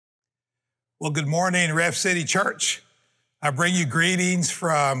Well, good morning, Rev City Church. I bring you greetings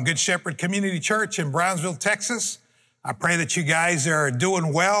from Good Shepherd Community Church in Brownsville, Texas. I pray that you guys are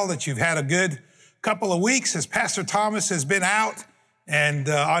doing well, that you've had a good couple of weeks as Pastor Thomas has been out and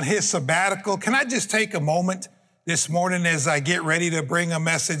on his sabbatical. Can I just take a moment this morning as I get ready to bring a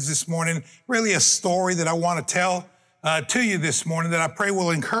message this morning, really a story that I want to tell to you this morning that I pray will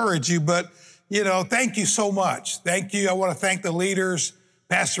encourage you. But, thank you so much. Thank you. I want to thank the leaders,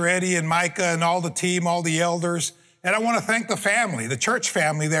 Pastor Eddie and Micah and all the team, all the elders. And I want to thank the family, the church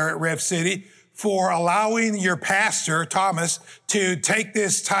family there at Rev City, for allowing your pastor, Thomas, to take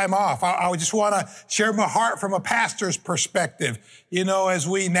this time off. I just want to share my heart from a pastor's perspective. As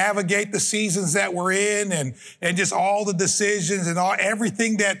we navigate the seasons that we're in and just all the decisions and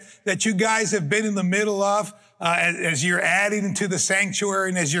everything that you guys have been in the middle of, as you're adding to the sanctuary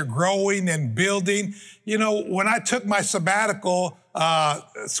and as you're growing and building. When I took my sabbatical,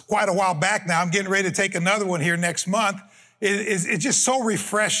 it's quite a while back now, I'm getting ready to take another one here next month. It's just so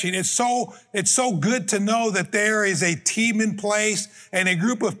refreshing. It's so good to know that there is a team in place and a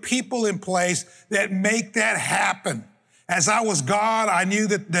group of people in place that make that happen. As I was gone, I knew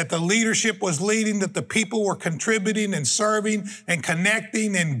that the leadership was leading, that the people were contributing and serving and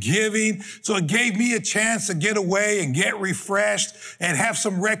connecting and giving. So it gave me a chance to get away and get refreshed and have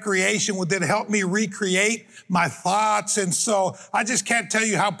some recreation that helped me recreate my thoughts. And so I just can't tell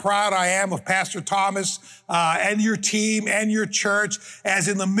you how proud I am of Pastor Thomas and your team and your church, as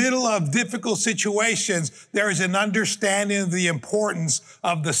in the middle of difficult situations, there is an understanding of the importance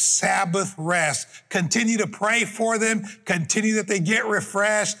of the Sabbath rest. Continue to pray for them. Continue that they get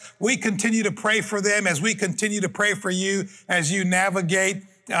refreshed. We continue to pray for them as we continue to pray for you as you navigate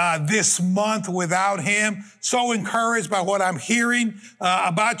this month without him. So encouraged by what I'm hearing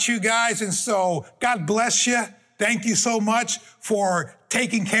about you guys. And so God bless you. Thank you so much for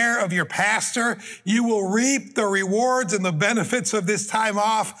taking care of your pastor. You will reap the rewards and the benefits of this time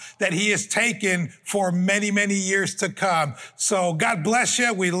off that he has taken for many, many years to come. So God bless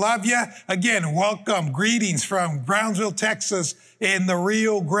you. We love you. Again, welcome. Greetings from Brownsville, Texas, in the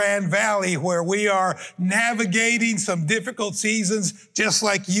Rio Grande Valley, where we are navigating some difficult seasons just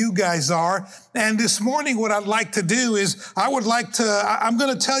like you guys are. And this morning, what I'd like to do is I'm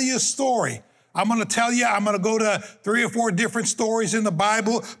going to tell you a story. I'm going to go to 3 or 4 different stories in the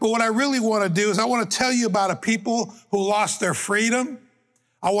Bible. But what I really want to do is I want to tell you about a people who lost their freedom.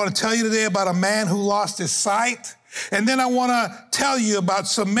 I want to tell you today about a man who lost his sight. And then I want to tell you about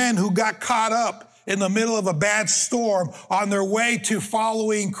some men who got caught up in the middle of a bad storm on their way to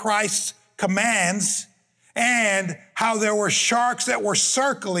following Christ's commands, and how there were sharks that were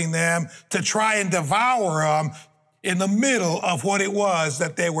circling them to try and devour them in the middle of what it was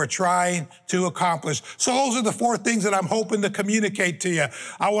that they were trying to accomplish. So those are the 4 things that I'm hoping to communicate to you.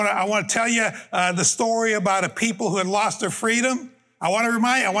 I want to tell you the story about a people who had lost their freedom. I want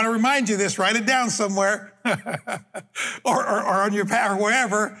to remind you this. Write it down somewhere, or on your pad or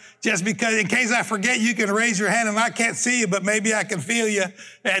wherever. Just because, in case I forget, you can raise your hand and I can't see you, but maybe I can feel you.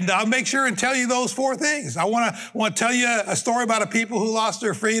 And I'll make sure and tell you those 4 things. I want to tell you a story about a people who lost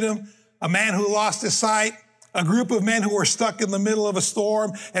their freedom, a man who lost his sight, a group of men who were stuck in the middle of a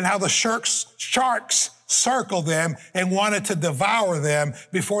storm, and how the sharks circled them and wanted to devour them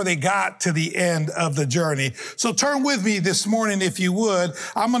before they got to the end of the journey. So turn with me this morning, if you would.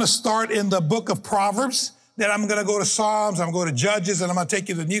 I'm going to start in the book of Proverbs. Then I'm going to go to Psalms, I'm going to go to Judges, and I'm going to take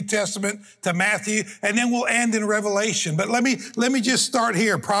you to the New Testament, to Matthew, and then we'll end in Revelation. But let me just start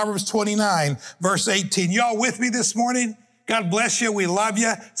here. Proverbs 29, verse 18. Y'all with me this morning? God bless you. We love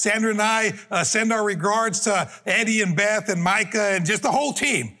you. Sandra and I send our regards to Eddie and Beth and Micah and just the whole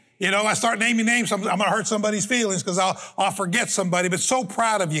team. I start naming names, I'm going to hurt somebody's feelings because I'll forget somebody, but so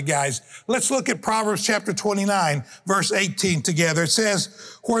proud of you guys. Let's look at Proverbs chapter 29, verse 18 together. It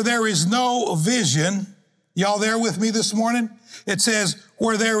says, where there is no vision, y'all there with me this morning? It says,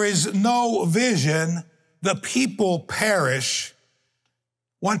 where there is no vision, the people perish.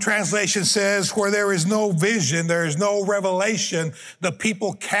 One translation says, where there is no vision, there is no revelation, the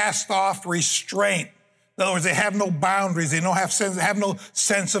people cast off restraint. In other words, they have no boundaries. They don't have no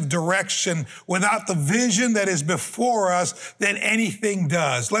sense of direction. Without the vision that is before us, then anything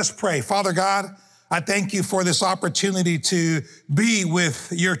does. Let's pray. Father God, I thank you for this opportunity to be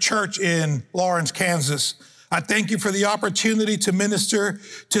with your church in Lawrence, Kansas. I thank you for the opportunity to minister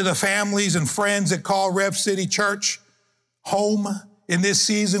to the families and friends that call Rev City Church home in this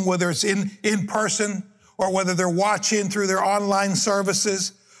season, whether it's in person or whether they're watching through their online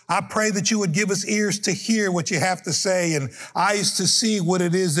services. I pray that you would give us ears to hear what you have to say and eyes to see what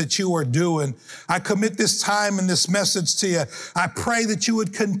it is that you are doing. I commit this time and this message to you. I pray that you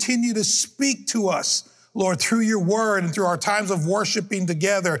would continue to speak to us, Lord, through your word and through our times of worshiping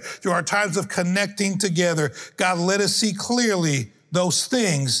together, through our times of connecting together. God, let us see clearly those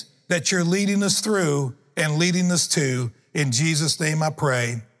things that you're leading us through and leading us to. In Jesus' name I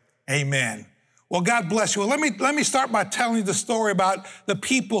pray. Amen. Well, God bless you. Well, let me start by telling you the story about the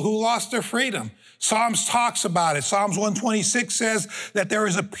people who lost their freedom. Psalms talks about it. Psalms 126 says that there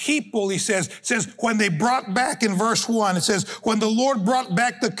is a people, he says, when they brought back in verse 1, it says, when the Lord brought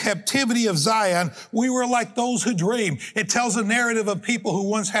back the captivity of Zion, we were like those who dream. It tells a narrative of people who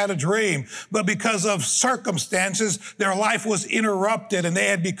once had a dream, but because of circumstances, their life was interrupted and they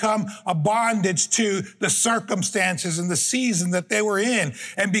had become a bondage to the circumstances and the season that they were in.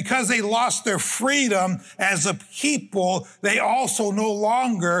 And because they lost their freedom as a people, they also no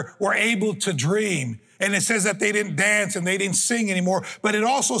longer were able to dream. And it says that they didn't dance and they didn't sing anymore. But it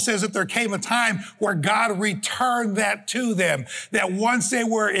also says that there came a time where God returned that to them. That once they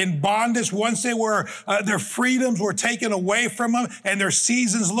were in bondage, once they were, their freedoms were taken away from them and their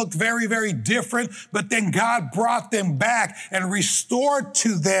seasons looked very, very different. But then God brought them back and restored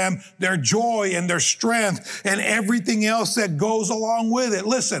to them their joy and their strength and everything else that goes along with it.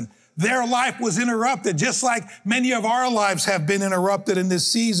 Listen. Their life was interrupted, just like many of our lives have been interrupted in this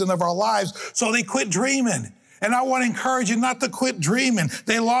season of our lives. So they quit dreaming. And I want to encourage you not to quit dreaming.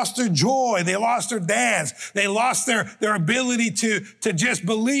 They lost their joy. They lost their dance. They lost their ability to just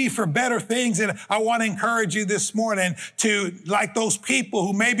believe for better things. And I want to encourage you this morning to, like those people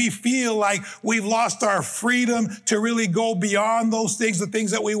who maybe feel like we've lost our freedom to really go beyond those things, the things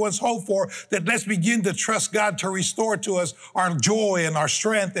that we once hoped for, that let's begin to trust God to restore to us our joy and our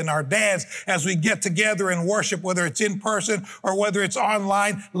strength and our dance as we get together and worship, whether it's in person or whether it's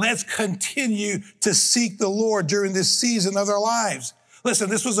online. Let's continue to seek the Lord during this season of their lives. Listen,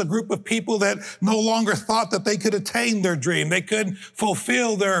 this was a group of people that no longer thought that they could attain their dream. They couldn't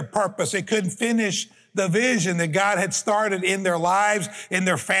fulfill their purpose. They couldn't finish the vision that God had started in their lives, in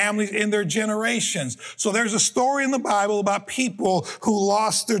their families, in their generations. So there's a story in the Bible about people who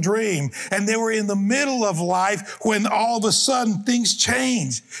lost their dream, and they were in the middle of life when all of a sudden things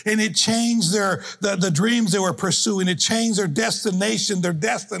changed, and it changed the dreams they were pursuing. It changed their destination, their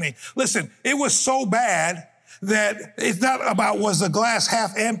destiny. Listen, it was so bad that it's not about was the glass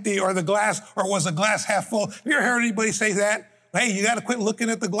half empty or was the glass half full. Have you ever heard anybody say that? Hey, you got to quit looking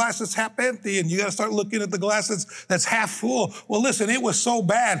at the glass that's half empty and you got to start looking at the glass that's half full. Well, listen, it was so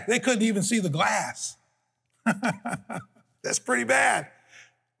bad, they couldn't even see the glass. That's pretty bad.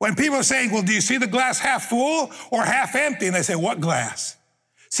 When people are saying, well, do you see the glass half full or half empty? And they say, what glass?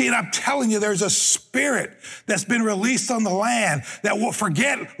 See, and I'm telling you, there's a spirit that's been released on the land that will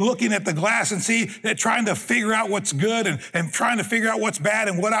forget looking at the glass and see that trying to figure out what's good and trying to figure out what's bad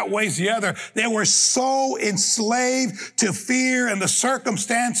and what outweighs the other. They were so enslaved to fear and the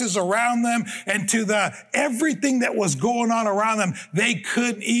circumstances around them and to everything that was going on around them. They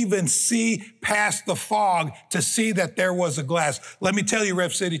couldn't even see past the fog to see that there was a glass. Let me tell you,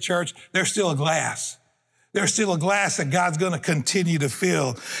 Rev City Church, there's still a glass. There's still a glass that God's going to continue to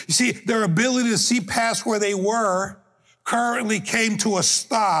fill. You see, their ability to see past where they were currently came to a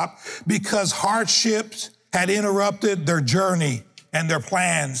stop because hardships had interrupted their journey and their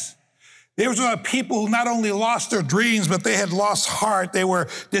plans. There was people who not only lost their dreams, but they had lost heart. They were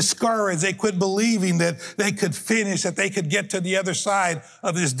discouraged. They quit believing that they could finish, that they could get to the other side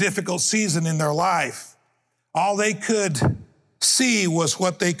of this difficult season in their life. All they could see was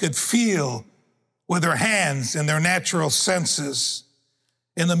what they could feel with their hands and their natural senses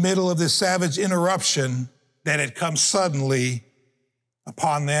in the middle of this savage interruption that had come suddenly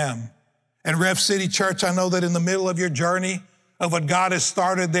upon them. And Rev City Church, I know that in the middle of your journey of what God has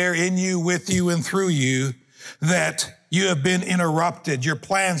started there in you, with you, and through you, that you have been interrupted. Your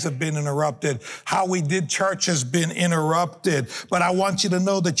plans have been interrupted. How we did church has been interrupted. But I want you to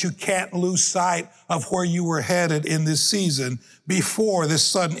know that you can't lose sight of where you were headed in this season before this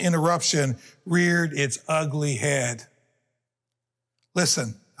sudden interruption reared its ugly head.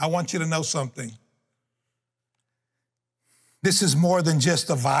 Listen, I want you to know something. This is more than just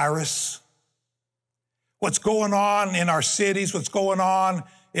a virus. What's going on in our cities, what's going on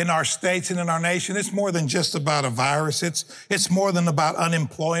in our states and in our nation, it's more than just about a virus. It's more than about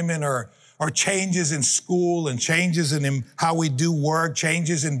unemployment or changes in school and changes in how we do work,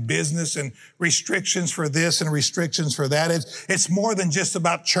 changes in business and restrictions for this and restrictions for that. It's more than just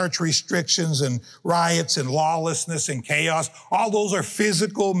about church restrictions and riots and lawlessness and chaos. All those are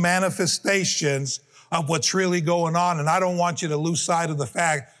physical manifestations of what's really going on. And I don't want you to lose sight of the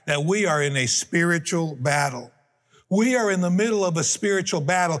fact that we are in a spiritual battle. We are in the middle of a spiritual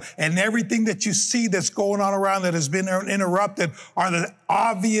battle, and everything that you see that's going on around that has been interrupted are the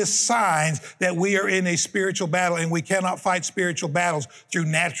obvious signs that we are in a spiritual battle, and we cannot fight spiritual battles through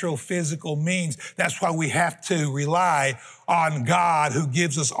natural physical means. That's why we have to rely on God, who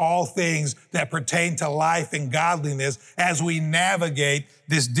gives us all things that pertain to life and godliness as we navigate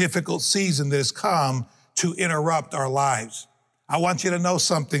this difficult season that has come to interrupt our lives. I want you to know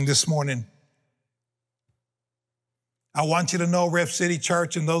something this morning. I want you to know, Ref City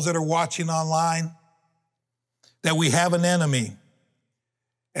Church, and those that are watching online, that we have an enemy,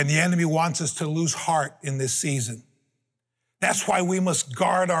 and the enemy wants us to lose heart in this season. That's why we must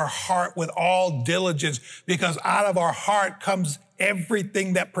guard our heart with all diligence, because out of our heart comes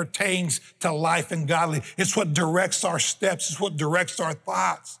everything that pertains to life and godliness. It's what directs our steps. It's what directs our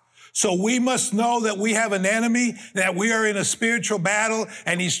thoughts. So we must know that we have an enemy, that we are in a spiritual battle,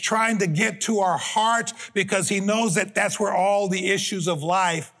 and he's trying to get to our heart because he knows that that's where all the issues of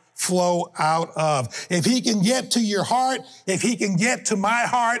life flow out of. If he can get to your heart, if he can get to my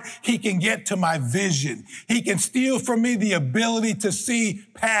heart, he can get to my vision. He can steal from me the ability to see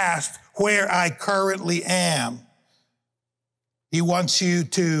past where I currently am. He wants you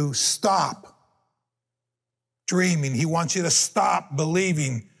to stop dreaming. He wants you to stop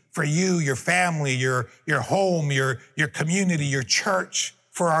believing for you, your family, your home, your community, your church,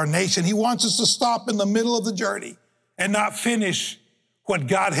 for our nation. He wants us to stop in the middle of the journey and not finish what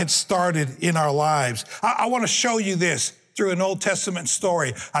God had started in our lives. I want to show you this through an Old Testament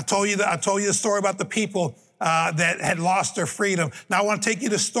story. I told you the story about the people that had lost their freedom. Now I want to take you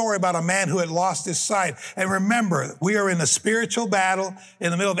to a story about a man who had lost his sight. And remember, we are in a spiritual battle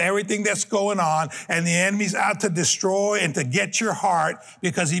in the middle of everything that's going on, and the enemy's out to destroy and to get your heart,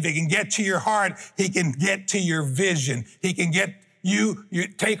 because if he can get to your heart, he can get to your vision. He can get you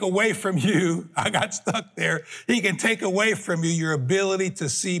take away from you. I got stuck there. He can take away from you your ability to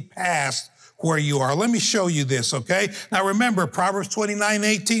see past where you are. Let me show you this, okay? Now remember, Proverbs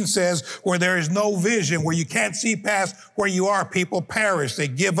 29:18 says, where there is no vision, where you can't see past where you are, people perish. They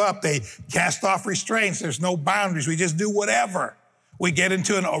give up. They cast off restraints. There's no boundaries. We just do whatever. We get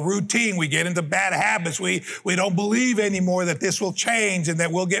into a routine. We get into bad habits. We don't believe anymore that this will change and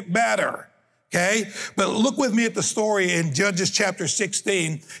that we'll get better. Okay? But look with me at the story in Judges chapter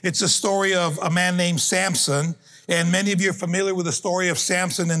 16. It's a story of a man named Samson. And many of you are familiar with the story of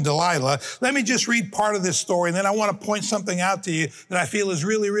Samson and Delilah. Let me just read part of this story, and then I want to point something out to you that I feel is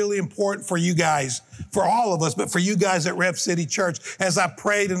really, really important for you guys, for all of us, but for you guys at Ref City Church, as I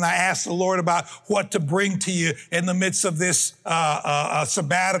prayed and I asked the Lord about what to bring to you in the midst of this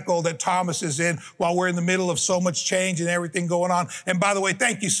sabbatical that Thomas is in, while we're in the middle of so much change and everything going on. And by the way,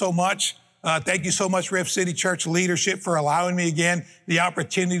 thank you so much. Thank you so much, Ref City Church leadership, for allowing me again the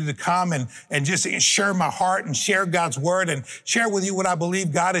opportunity to come and just share my heart and share God's word and share with you what I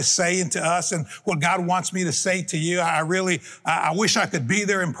believe God is saying to us and what God wants me to say to you. I wish I could be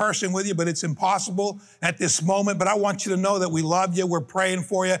there in person with you, but it's impossible at this moment. But I want you to know that we love you. We're praying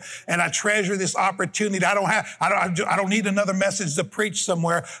for you, and I treasure this opportunity. I don't need another message to preach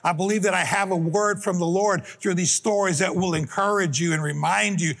somewhere. I believe that I have a word from the Lord through these stories that will encourage you and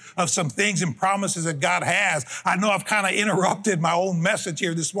remind you of some things and promises that God has. I know I've kind of interrupted my own message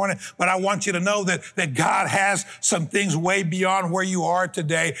here this morning, but I want you to know that God has some things way beyond where you are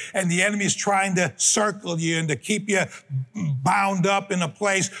today, and the enemy is trying to circle you and to keep you bound up in a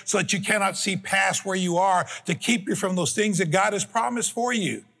place so that you cannot see past where you are, to keep you from those things that God has promised for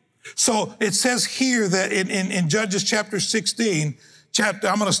you. So it says here that in Judges chapter 16, I'm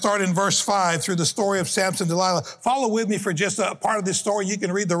going to start in verse 5 through the story of Samson and Delilah. Follow with me for just a part of this story. You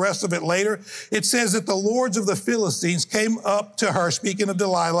can read the rest of it later. It says that the lords of the Philistines came up to her, speaking of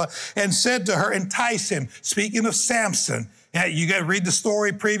Delilah, and said to her, entice him, speaking of Samson. Yeah, you got to read the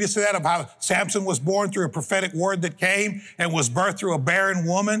story previous to that of how Samson was born through a prophetic word that came and was birthed through a barren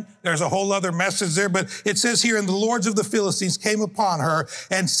woman. There's a whole other message there, but it says here, and the lords of the Philistines came upon her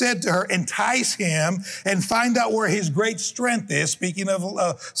and said to her, entice him and find out where his great strength is, speaking of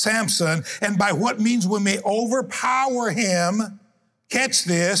Samson, and by what means we may overpower him. Catch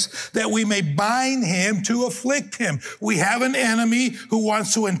this, that we may bind him to afflict him. We have an enemy who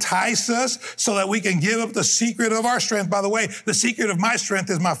wants to entice us so that we can give up the secret of our strength. By the way, the secret of my strength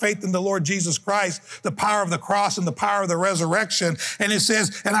is my faith in the Lord Jesus Christ, the power of the cross and the power of the resurrection. And it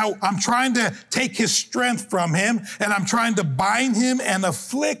says, and I'm trying to take his strength from him, and I'm trying to bind him and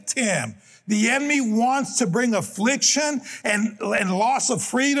afflict him. The enemy wants to bring affliction and loss of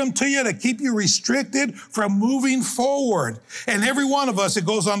freedom to you to keep you restricted from moving forward. And every one of us, it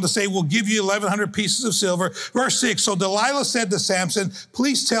goes on to say, will give you 1,100 pieces of silver. Verse 6, so Delilah said to Samson,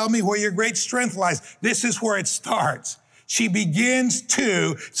 please tell me where your great strength lies. This is where it starts. She begins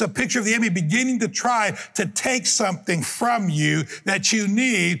to, it's a picture of the enemy beginning to try to take something from you that you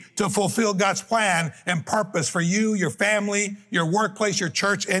need to fulfill God's plan and purpose for you, your family, your workplace, your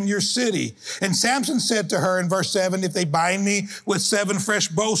church, and your city. And Samson said to her in verse 7, if they bind me with 7 fresh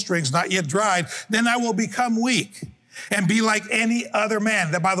bowstrings, not yet dried, then I will become weak and be like any other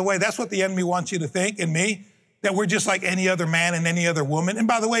man. That, by the way, that's what the enemy wants you to think, and me, that we're just like any other man and any other woman. And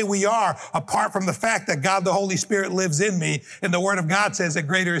by the way, we are, apart from the fact that God, the Holy Spirit, lives in me. And the Word of God says that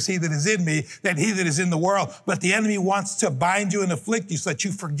greater is He that is in me than he that is in the world. But the enemy wants to bind you and afflict you so that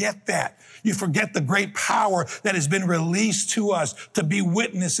you forget that. You forget the great power that has been released to us to be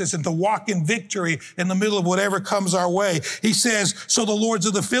witnesses and to walk in victory in the middle of whatever comes our way. He says, so the lords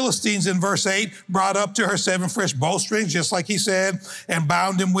of the Philistines in verse 8 brought up to her 7 fresh bowstrings, just like he said, and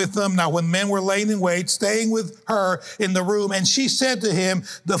bound him with them. Now when men were laying in wait, staying with her in the room, and she said to him,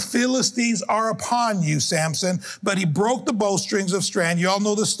 the Philistines are upon you, Samson. But he broke the bowstrings of strand. You all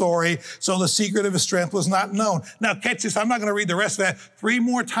know the story. So the secret of his strength was not known. Now catch this. I'm not going to read the rest of that. 3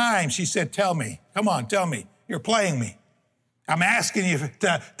 more times she said, tell me. Come on, tell me. You're playing me. I'm asking you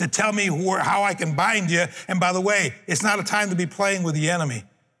to tell me how I can bind you. And by the way, it's not a time to be playing with the enemy.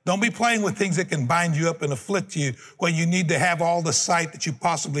 Don't be playing with things that can bind you up and afflict you when you need to have all the sight that you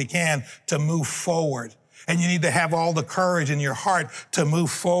possibly can to move forward. And you need to have all the courage in your heart to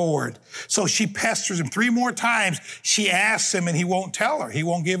move forward. So she pesters him 3 more times. She asks him and he won't tell her. He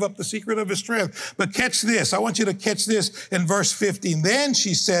won't give up the secret of his strength. But catch this. I want you to catch this in verse 15. Then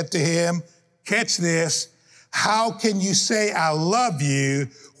she said to him, catch this. How can you say I love you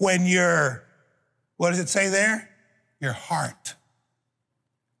when what does it say there? Your heart.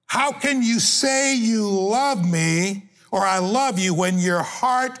 How can you say you love me or I love you when your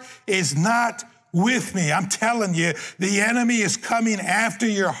heart is not with me? I'm telling you, the enemy is coming after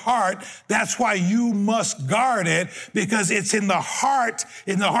your heart. That's why you must guard it, because it's in the heart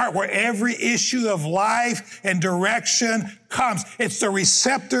where every issue of life and direction comes. It's the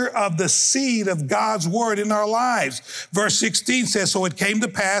receptor of the seed of God's word in our lives. Verse 16 says, so it came to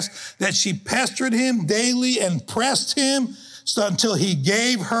pass that she pestered him daily and pressed him until he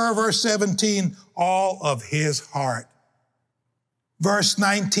gave her, verse 17, all of his heart. Verse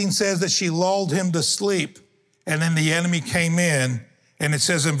 19 says that she lulled him to sleep, and then the enemy came in, and it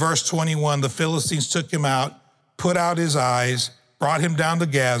says in verse 21, the Philistines took him out, put out his eyes, brought him down to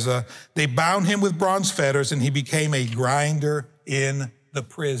Gaza. They bound him with bronze fetters, and he became a grinder in the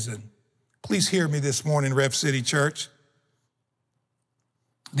prison. Please hear me this morning, Rev City Church.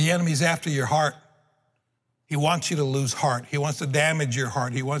 The enemy's after your heart. He wants you to lose heart. He wants to damage your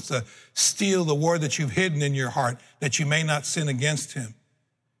heart. He wants to steal the word that you've hidden in your heart, that you may not sin against him.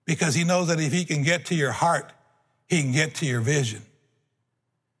 Because he knows that if he can get to your heart, he can get to your vision.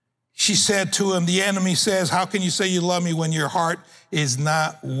 She said to him, the enemy says, how can you say you love me when your heart is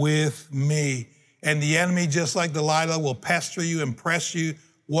not with me? And the enemy, just like Delilah, will pester you and press you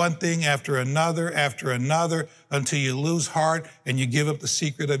one thing after another, until you lose heart and you give up the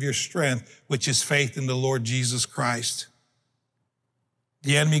secret of your strength, which is faith in the Lord Jesus Christ.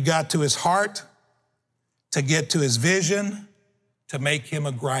 The enemy got to his heart to get to his vision, to make him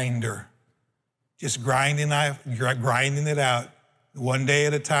a grinder. Just grinding it out, 1 day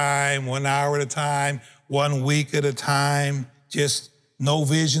at a time, 1 hour at a time, 1 week at a time. Just no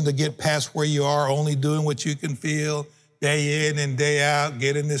vision to get past where you are, only doing what you can feel. Day in and day out,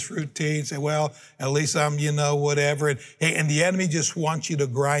 get in this routine, say, well, at least I'm, whatever. And the enemy just wants you to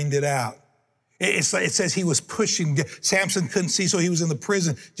grind it out. It says he was pushing. Samson couldn't see, so he was in the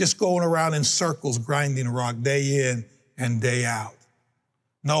prison, just going around in circles, grinding rock day in and day out.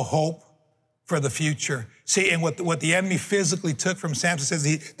 No hope for the future. See, and what the enemy physically took from Samson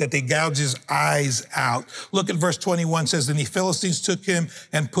says that they gouged his eyes out. Look at verse 21, says, then the Philistines took him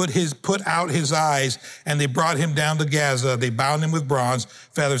and put out his eyes, and they brought him down to Gaza. They bound him with bronze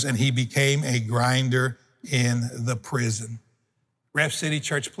feathers, and he became a grinder in the prison. Rev City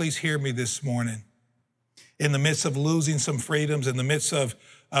Church, please hear me this morning. In the midst of losing some freedoms, in the midst of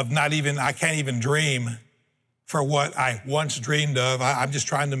I can't even dream for what I once dreamed of. I'm just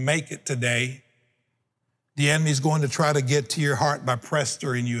trying to make it today. The enemy's going to try to get to your heart by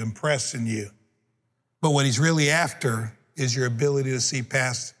pestering you and pressing you. But what he's really after is your ability to see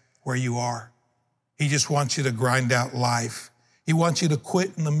past where you are. He just wants you to grind out life. He wants you to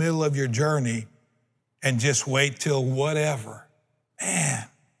quit in the middle of your journey and just wait till whatever. Man,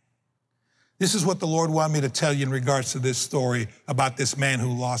 This is what the Lord wanted me to tell you in regards to this story about this man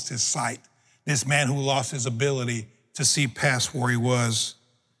who lost his sight, this man who lost his ability to see past where he was.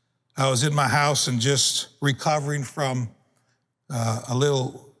 I was in my house and just recovering from a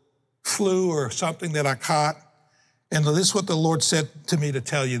little flu or something that I caught. And this is what the Lord said to me to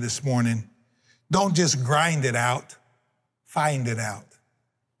tell you this morning. Don't just grind it out, find it out.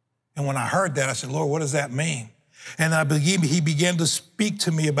 And when I heard that, I said, Lord, what does that mean? And he began to speak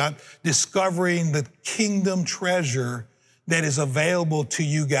to me about discovering the kingdom treasure that is available to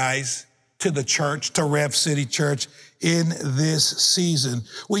you guys, to the church, to Rev City Church in this season.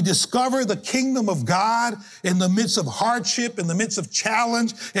 We discover the kingdom of God in the midst of hardship, in the midst of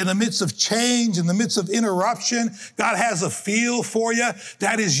challenge, in the midst of change, in the midst of interruption. God has a field for you.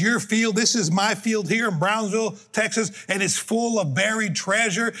 That is your field. This is my field here in Brownsville, Texas, and it's full of buried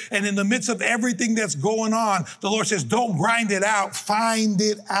treasure. And in the midst of everything that's going on, the Lord says, don't grind it out, find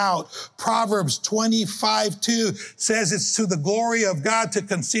it out. Proverbs 25:2 says it's to the glory of God to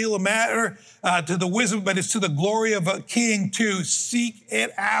conceal a matter, to the wisdom, but it's to the glory of a king to seek it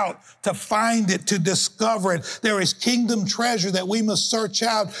out, to find it, to discover it. There is kingdom treasure that we must search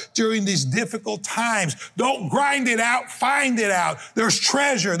out during these difficult times. Don't grind it out, find it out. There's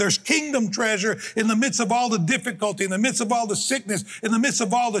treasure, there's kingdom treasure in the midst of all the difficulty, in the midst of all the sickness, in the midst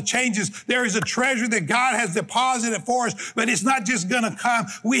of all the changes. There is a treasure that God has deposited for us, but it's not just gonna come.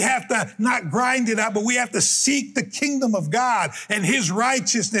 We have to not grind it out, but we have to seek the kingdom of God and his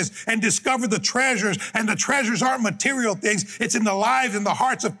righteousness and discover the treasures. And the treasures aren't material things. It's in the lives and the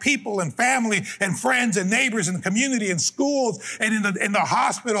hearts of people and family and friends and neighbors and community and schools and in the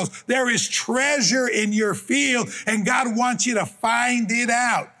hospitals. There is treasure in your field, and God wants you to find it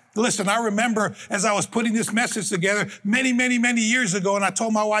out. Listen, I remember as I was putting this message together many, many, many years ago, and I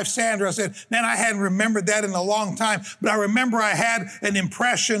told my wife, Sandra, I said, man, I hadn't remembered that in a long time, but I remember I had an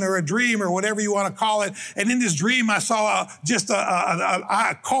impression or a dream or whatever you want to call it, and in this dream I saw just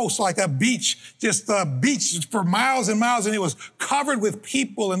a coast, like a beach, just a beach for miles and miles, and it was covered with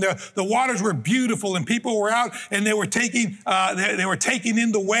people, and the waters were beautiful, and people were out, and they were taking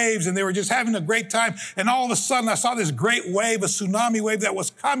in the waves, and they were just having a great time, and all of a sudden I saw this great wave, a tsunami wave that was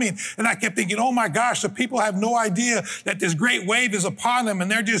coming. And I kept thinking, oh my gosh, the people have no idea that this great wave is upon them,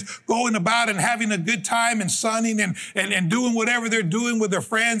 and they're just going about and having a good time and sunning and doing whatever they're doing with their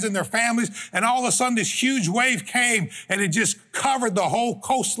friends and their families. And all of a sudden this huge wave came and it just covered the whole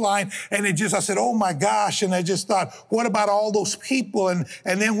coastline. And I said, oh my gosh. And I just thought, what about all those people? And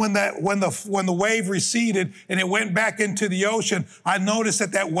then when the wave receded and it went back into the ocean, I noticed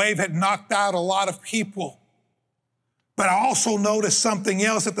that wave had knocked out a lot of people. But I also noticed something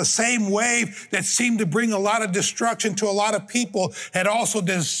else, that the same wave that seemed to bring a lot of destruction to a lot of people had also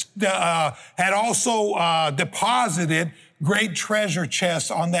deposited great treasure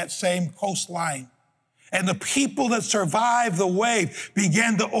chests on that same coastline. And the people that survived the wave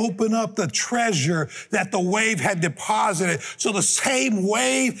began to open up the treasure that the wave had deposited. So the same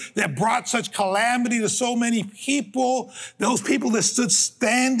wave that brought such calamity to so many people, those people that stood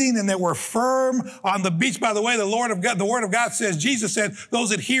standing and that were firm on the beach. By the way, the Word of God says, Jesus said,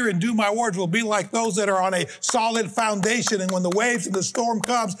 those that hear and do my words will be like those that are on a solid foundation. And when the waves and the storm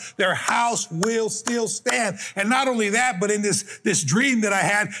comes, their house will still stand. And not only that, but in this dream that I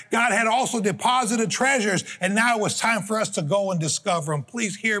had, God had also deposited treasure. And now it was time for us to go and discover them.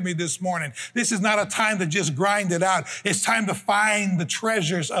 Please hear me this morning. This is not a time to just grind it out. It's time to find the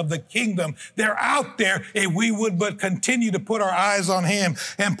treasures of the kingdom. They're out there if we would but continue to put our eyes on him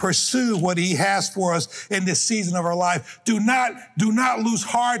and pursue what he has for us in this season of our life. Do not lose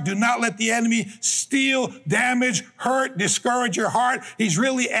heart. Do not let the enemy steal, damage, hurt, discourage your heart. He's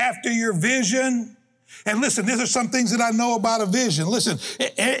really after your vision. And listen, these are some things that I know about a vision. Listen,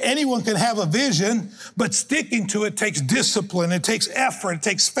 anyone can have a vision, but sticking to it takes discipline, it takes effort, it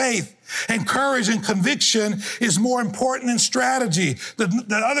takes faith. And courage and conviction is more important than strategy.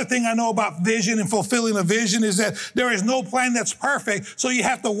 The other thing I know about vision and fulfilling a vision is that there is no plan that's perfect, so you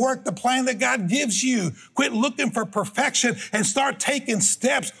have to work the plan that God gives you. Quit looking for perfection and start taking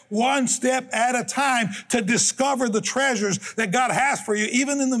steps, one step at a time, to discover the treasures that God has for you,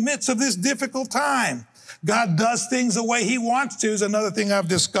 even in the midst of this difficult time. God does things the way he wants to is another thing I've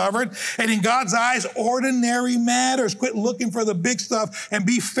discovered. And in God's eyes, ordinary matters. Quit looking for the big stuff and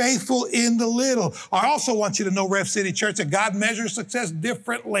be faithful in the little. I also want you to know, Rev City Church, that God measures success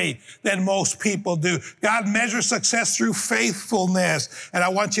differently than most people do. God measures success through faithfulness. And I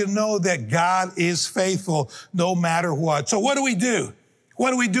want you to know that God is faithful no matter what. So what do we do?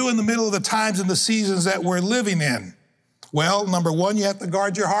 What do we do in the middle of the times and the seasons that we're living in? Well, number one, you have to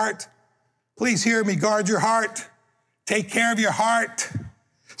guard your heart. Please hear me, guard your heart. Take care of your heart.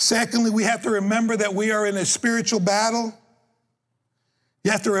 Secondly, we have to remember that we are in a spiritual battle. You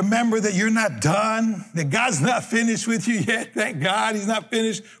have to remember that you're not done, that God's not finished with you yet. Thank God he's not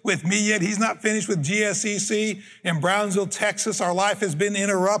finished with me yet. He's not finished with GSCC in Brownsville, Texas. Our life has been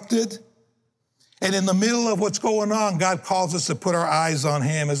interrupted. And in the middle of what's going on, God calls us to put our eyes on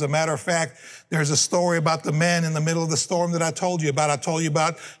him. As a matter of fact, there's a story about the men in the middle of the storm that I told you about. I told you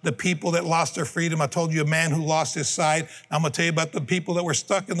about the people that lost their freedom. I told you a man who lost his sight. I'm going to tell you about the people that were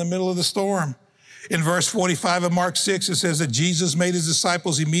stuck in the middle of the storm. In verse 45 of Mark 6, it says that Jesus made his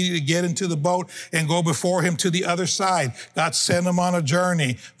disciples immediately get into the boat and go before him to the other side. God sent them on a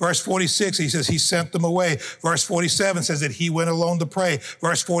journey. Verse 46, he says he sent them away. Verse 47 says that he went alone to pray.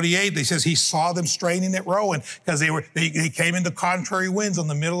 Verse 48, he says he saw them straining at rowing because they came into contrary winds on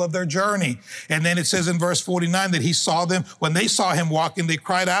the middle of their journey. And then it says in verse 49 that he saw them, when they saw him walking, they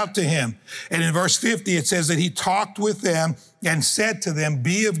cried out to him. And in verse 50, it says that he talked with them and said to them,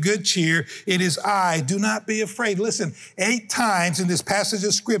 be of good cheer. It is I. Do not be afraid. Listen, 8 times in this passage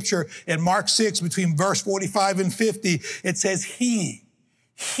of scripture in Mark 6, between verse 45 and 50, it says he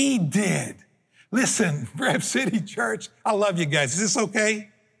did. Listen, Rev City Church, I love you guys. Is this okay?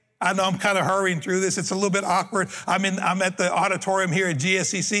 I know I'm kind of hurrying through this. It's a little bit awkward. I'm at the auditorium here at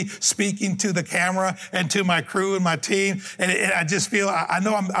GSCC speaking to the camera and to my crew and my team. And I just feel, I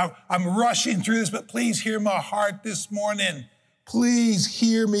know I'm rushing through this, but please hear my heart this morning. Please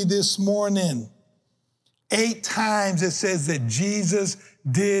hear me this morning. 8 times it says that Jesus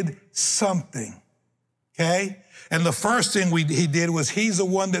did something, okay? And the first thing he did was he's the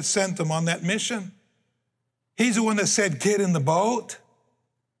one that sent them on that mission. He's the one that said, get in the boat.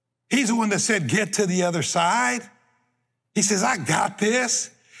 He's the one that said, get to the other side. He says, I got this.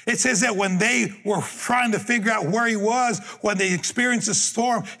 It says that when they were trying to figure out where he was, when they experienced a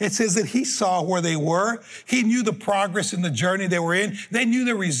storm, it says that he saw where they were. He knew the progress in the journey they were in. They knew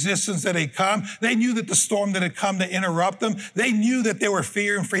the resistance that had come. They knew that the storm that had come to interrupt them. They knew that they were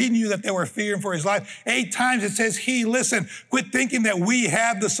fearing for, he knew that they were fearing for his life. 8 times it says listen, quit thinking that we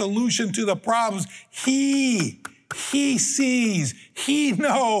have the solution to the problems. He sees, he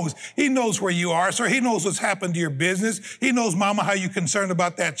knows where you are, sir. He knows what's happened to your business. He knows, mama, how you're concerned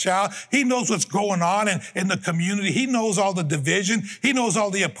about that child. He knows what's going on in the community. He knows all the division. He knows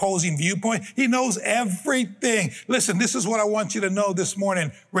all the opposing viewpoint. He knows everything. Listen, this is what I want you to know this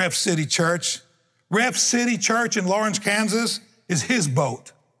morning, Rev City Church. Rev City Church in Lawrence, Kansas is his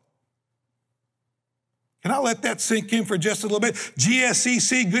boat. Can I let that sink in for just a little bit?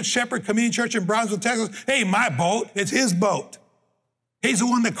 GSCC, Good Shepherd Community Church in Brownsville, Texas. Hey, my boat, it's his boat. He's the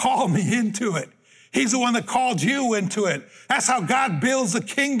one that called me into it. He's the one that called you into it. That's how God builds the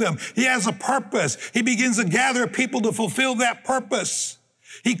kingdom. He has a purpose. He begins to gather people to fulfill that purpose.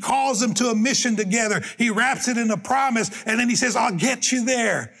 He calls them to a mission together. He wraps it in a promise, and then he says, I'll get you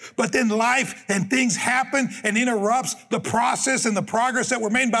there. But then life and things happen and interrupts the process and the progress that were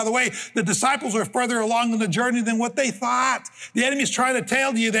made. By the way, the disciples are further along in the journey than what they thought. The enemy's trying to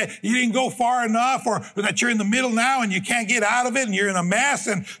tell you that you didn't go far enough, or that you're in the middle now and you can't get out of it and you're in a mess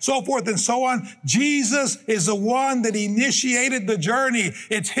and so forth and so on. Jesus is the one that initiated the journey.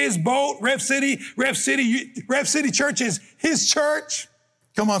 It's his boat. Rev City Church is his church.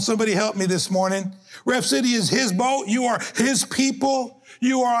 Come on, somebody help me this morning. Rev City is his boat. You are his people.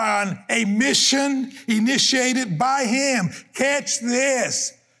 You are on a mission initiated by him. Catch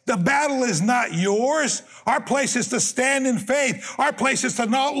this. The battle is not yours. Our place is to stand in faith. Our place is to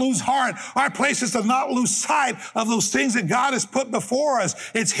not lose heart. Our place is to not lose sight of those things that God has put before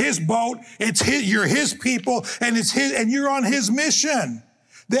us. It's his boat. You're his people, and you're on his mission.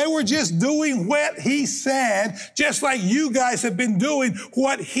 They were just doing what he said, just like you guys have been doing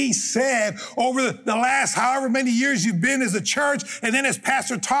what he said over the last however many years you've been as a church. And then as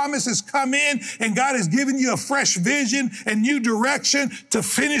Pastor Thomas has come in and God has given you a fresh vision and new direction to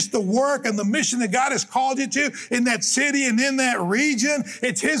finish the work and the mission that God has called you to in that city and in that region.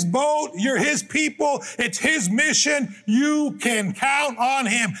 It's his boat. You're his people. It's his mission. You can count on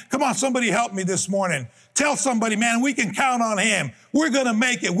him. Come on, somebody help me this morning. Tell somebody, man, we can count on him. We're going to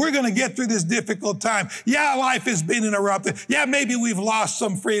make it. We're going to get through this difficult time. Yeah, life has been interrupted. Yeah, maybe we've lost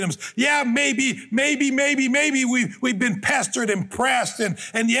some freedoms. Yeah, maybe we've been pestered and pressed, and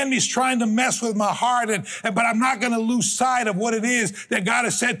the enemy's trying to mess with my heart. But I'm not going to lose sight of what it is that God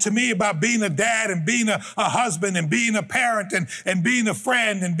has said to me about being a dad and being a husband and being a parent and being a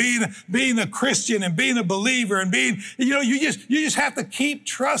friend and being a Christian and being a believer and being, you just have to keep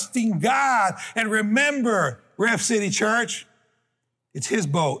trusting God. And remember, Rev City Church, it's his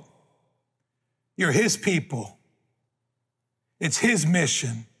boat. You're his people. It's his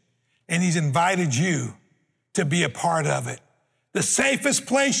mission. And he's invited you to be a part of it. The safest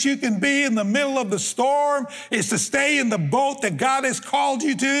place you can be in the middle of the storm is to stay in the boat that God has called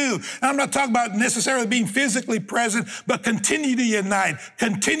you to. And I'm not talking about necessarily being physically present, but continue to unite,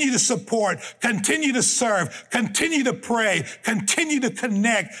 continue to support, continue to serve, continue to pray, continue to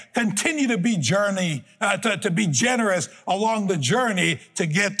connect, continue to be to be generous along the journey to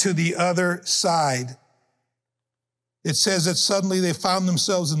get to the other side. It says that suddenly they found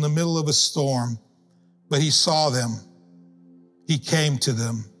themselves in the middle of a storm, but he saw them. He came to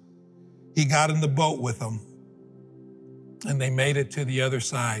them. He got in the boat with them, and they made it to the other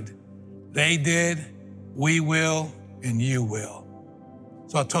side. They did, we will, and you will.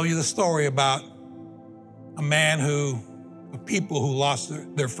 So I'll tell you the story about people who lost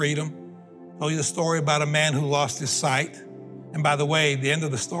their freedom. I'll tell you the story about a man who lost his sight. And by the way, the end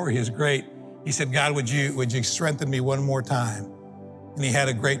of the story is great. He said, God, would you strengthen me one more time? And he had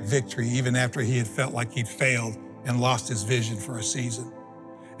a great victory even after he had felt like he'd failed and lost his vision for a season.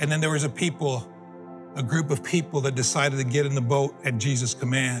 And then there was a group of people that decided to get in the boat at Jesus'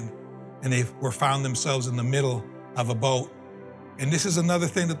 command, and they found themselves in the middle of a boat. And this is another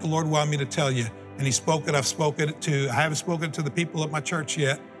thing that the Lord wanted me to tell you. And he spoke it, I haven't spoken it to the people at my church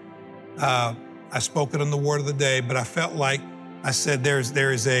yet. I spoke it on the Word of the Day, but I felt like I said there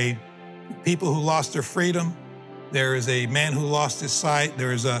is a people who lost their freedom. There is a man who lost his sight.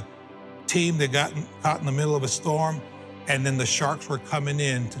 There is a team that got caught in the middle of a storm, and then the sharks were coming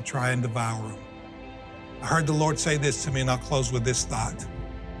in to try and devour them. I heard the Lord say this to me, and I'll close with this thought. It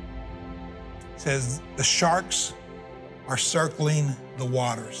says, the sharks are circling the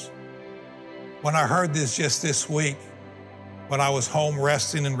waters. When I heard this just this week, when I was home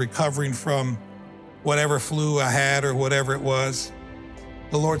resting and recovering from whatever flu I had or whatever it was,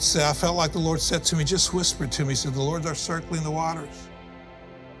 I felt like the Lord said to me, just whispered to me, he said, the Lord are circling the waters.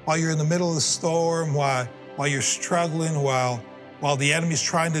 While you're in the middle of the storm, while you're struggling, while the enemy's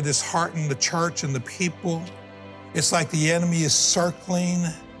trying to dishearten the church and the people, it's like the enemy is circling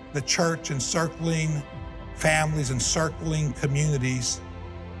the church and circling families and circling communities,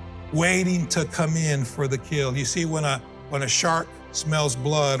 waiting to come in for the kill. You see, when a shark smells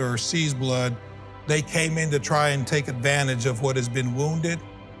blood or sees blood, they came in to try and take advantage of what has been wounded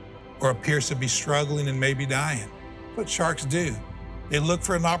or appears to be struggling and maybe dying. That's what sharks do. They look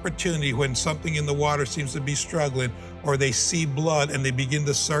for an opportunity when something in the water seems to be struggling, or they see blood and they begin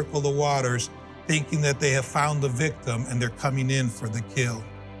to circle the waters, thinking that they have found the victim and they're coming in for the kill.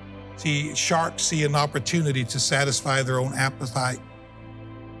 See, sharks see an opportunity to satisfy their own appetite,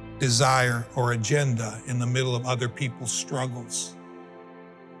 desire, or agenda in the middle of other people's struggles.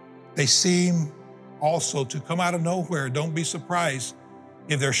 They seem also to come out of nowhere. Don't be surprised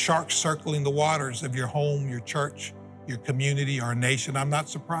if there's sharks circling the waters of your home, your church, your community, our nation. I'm not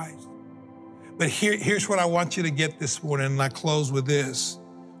surprised. But here's what I want you to get this morning, and I close with this.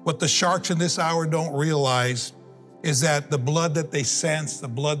 What the sharks in this hour don't realize is that the blood that they sense, the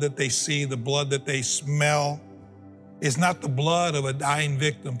blood that they see, the blood that they smell is not the blood of a dying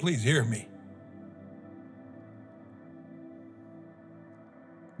victim. Please hear me.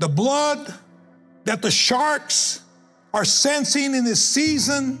 The blood that the sharks are sensing in this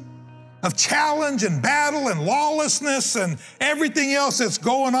season of challenge and battle and lawlessness and everything else that's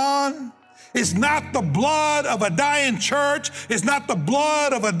going on is not the blood of a dying church. It's not the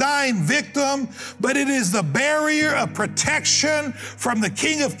blood of a dying victim, but it is the barrier of protection from the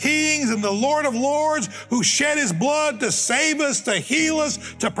King of Kings and the Lord of Lords, who shed his blood to save us, to heal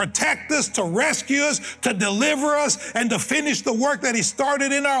us, to protect us, to rescue us, to deliver us, and to finish the work that he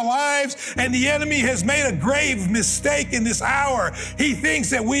started in our lives. And the enemy has made a grave mistake in this hour. He thinks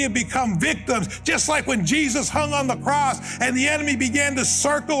that we have become victims, just like when Jesus hung on the cross and the enemy began to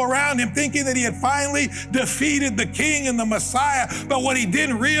circle around him, thinking that he had finally defeated the King and the Messiah. But what he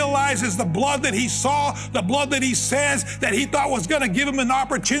didn't realize is the blood that he saw, the blood that he sensed, that he thought was going to give him an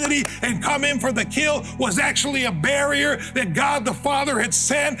opportunity and come in for the kill, was actually a barrier that God the Father had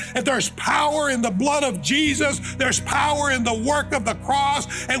sent. And there's power in the blood of Jesus. There's power in the work of the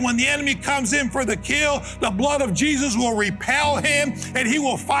cross. And when the enemy comes in for the kill, the blood of Jesus will repel him, and he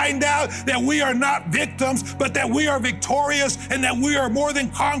will find out that we are not victims, but that we are victorious and that we are more than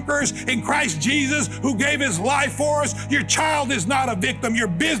conquerors in Christ Jesus, who gave his life for us. Your child is not a victim. Your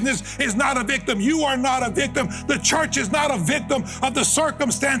business is not a victim. You are not a victim. The church is not a victim of the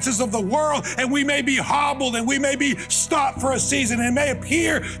circumstances of the world. And we may be hobbled and we may be stopped for a season. It may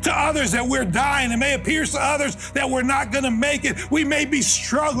appear to others that we're dying. It may appear to others that we're not going to make it. We may be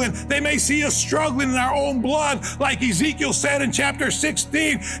struggling. They may see us struggling in our own blood, like Ezekiel said in chapter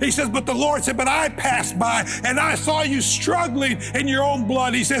 16. He says, but the Lord said, but I passed by and I saw you struggling in your own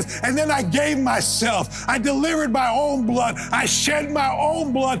blood. He says, and then I I gave myself. I delivered my own blood. I shed my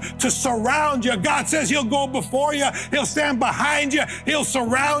own blood to surround you. God says he'll go before you. He'll stand behind you. He'll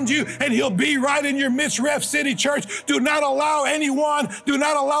surround you, and he'll be right in your midst. Rev City Church, do not allow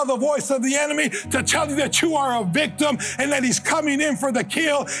the voice of the enemy to tell you that you are a victim and that he's coming in for the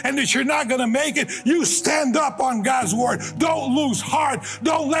kill and that you're not going to make it. You stand up on God's word. Don't lose heart.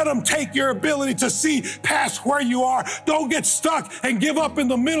 Don't let him take your ability to see past where you are. Don't get stuck and give up in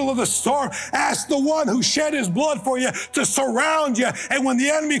the middle of the storm. Ask the one who shed his blood for you to surround you. And when the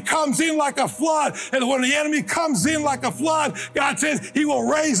enemy comes in like a flood, God says he will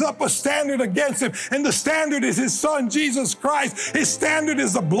raise up a standard against him. And the standard is his son, Jesus Christ. His standard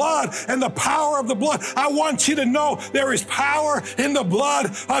is the blood and the power of the blood. I want you to know there is power in the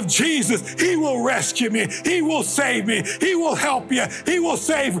blood of Jesus. He will rescue me. He will save me. He will help you. He will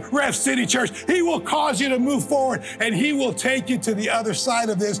save Rev City Church. He will cause you to move forward, and he will take you to the other side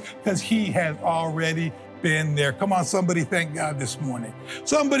of this because he has already been there. Come on, somebody thank God this morning.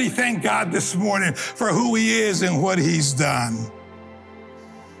 Somebody thank God this morning for who he is and what he's done.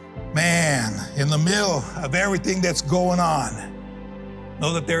 Man, in the middle of everything that's going on,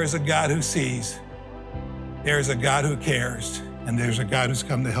 know that there is a God who sees, there is a God who cares, and there's a God who's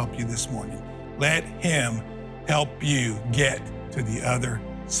come to help you this morning. Let him help you get to the other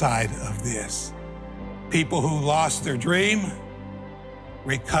side of this. People who lost their dream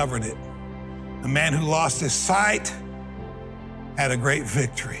recovered it. The man who lost his sight had a great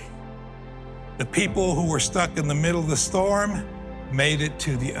victory. The people who were stuck in the middle of the storm made it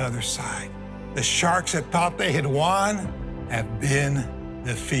to the other side. The sharks that thought they had won have been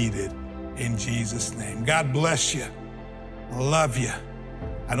defeated in Jesus' name. God bless you. I love you.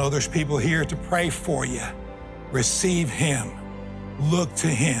 I know there's people here to pray for you. Receive him. Look to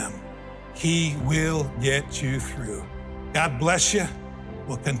him. He will get you through. God bless you.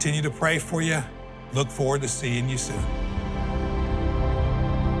 We'll continue to pray for you. Look forward to seeing you soon.